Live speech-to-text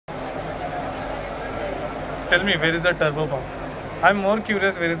tell me, where is the turbo pump? I'm more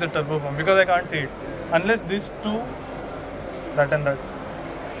curious, where is the turbo pump? Because I can't see it. Unless these two, that and that.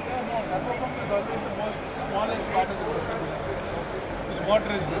 Yeah, no, turbo pump is always the most smallest part of the system. The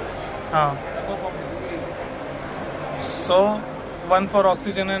water is this. Turbo pump is this. So, one for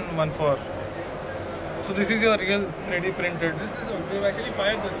oxygen and one for... So this is your real 3D printed. This is, we've actually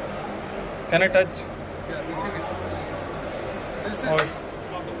fired this one. Can I touch? Yeah, this you can touch. This is...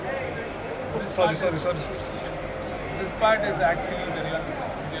 Sorry. This part is actually the real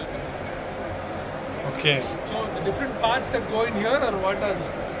combustion. Okay. So the different parts that go in here are what are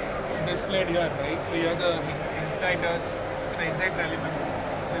displayed here, right? So you have the igniters, the injector elements.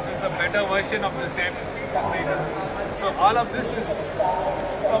 This is a better version of the same igniter. So all of this is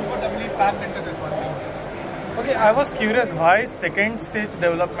comfortably packed into this one thing. Okay, I was curious, why second stage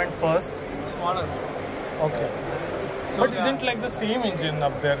development first? Smaller. Okay. So but isn't like the same engine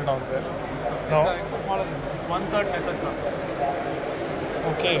up there, down there? It's No? a smaller engine. It's 1/3 lesser thrust.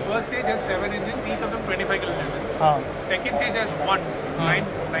 Okay. The first stage has 7 engines, each of them 25 kilonewtons. Second stage has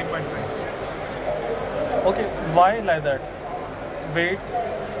 9.5. Okay, why like that? Weight?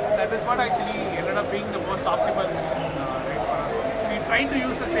 That is what actually ended up being the most optimal mission right, for us. We tried to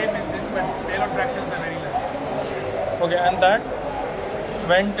use the same engine, but payload fractions are very less. Okay, and that?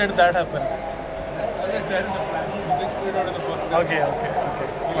 When did that happen? Always there in the plan. We just put it out of the box. Okay,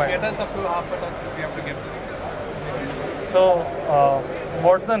 We'll fine. get us up to half a ton if we have to get there. So,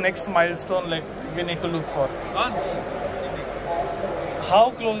 what's the next milestone like we need to look for? Launch. How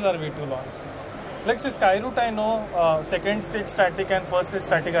close are we to launch? Like say Skyroot, I know second stage static and first stage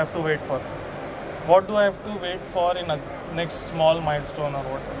static I have to wait for. What do I have to wait for in a next small milestone or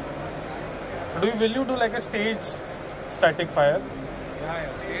what? Will you do like a stage static fire?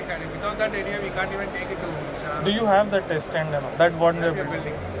 Yeah, stage static. Without that area, we can't even take it to Sharp. Do you have the test stand and all? That what we are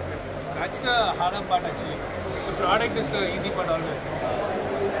building? That's the harder part actually. The product is the easy part always.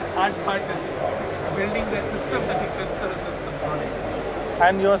 Hard part is building the system that will test the system product.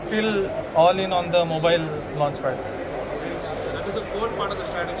 And you are still all in on the mobile launchpad. That is a core part of the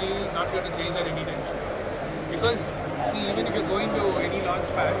strategy, not going to change at any time. Because, see, even if you're going to any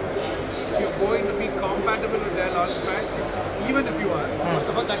launchpad, if you're going to be compatible with their launchpad, even if you are, first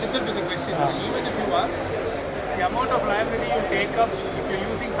of all, that itself is a question. Even if you are, the amount of liability you take up if you're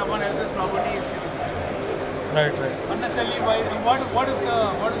using someone else's property is huge. Right. Unnecessarily, what if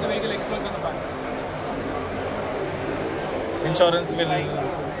the vehicle explodes on the back? Insurance will...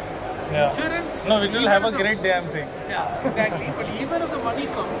 Yeah. Insurance? No, it will have a great day, I'm saying. Yeah, exactly. But even if the money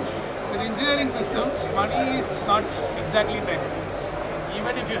comes, with engineering systems, money is not exactly there.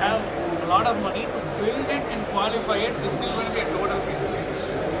 Even if you have a lot of money to build it and qualify it, it's still going to be a total pain.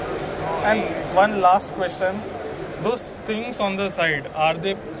 And one last question. Those things on the side, are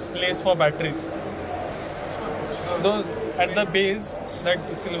they placed for batteries? Those at the base,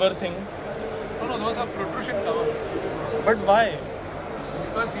 that silver thing? No, those are protrusion covers. But why?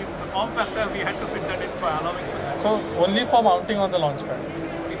 Because the form factor, we had to fit that in for allowing for that. So only for mounting on the launch pad?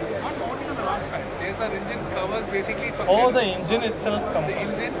 Not mounting on the launch pad. These are engine covers basically. The engine itself comes The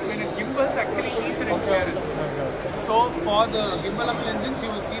engine, when it gimbals, actually needs an interference. Okay. So for the gimbal-able engines, you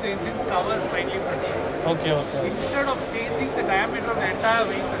will see the engine cover slightly protrude. Okay. Instead of changing the diameter of the entire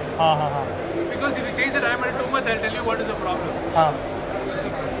vehicle. Because if you change the diameter too much, I'll tell you what is the problem.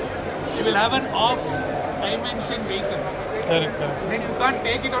 You will have an off-dimension vehicle. Correct. Then you can't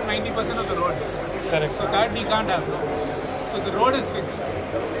take it on 90% of the roads. Correct. So that we can't have. So the road is fixed. So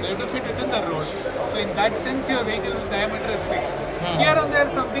you have to fit within the road. So in that sense, your vehicle diameter is fixed. Here and there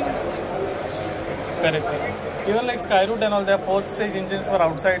something. Correct. Even like Skyroot and all, their 4th stage engines were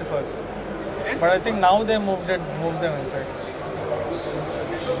outside first. Yes. But I think now they moved them inside.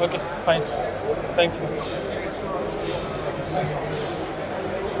 Okay, fine. Thanks.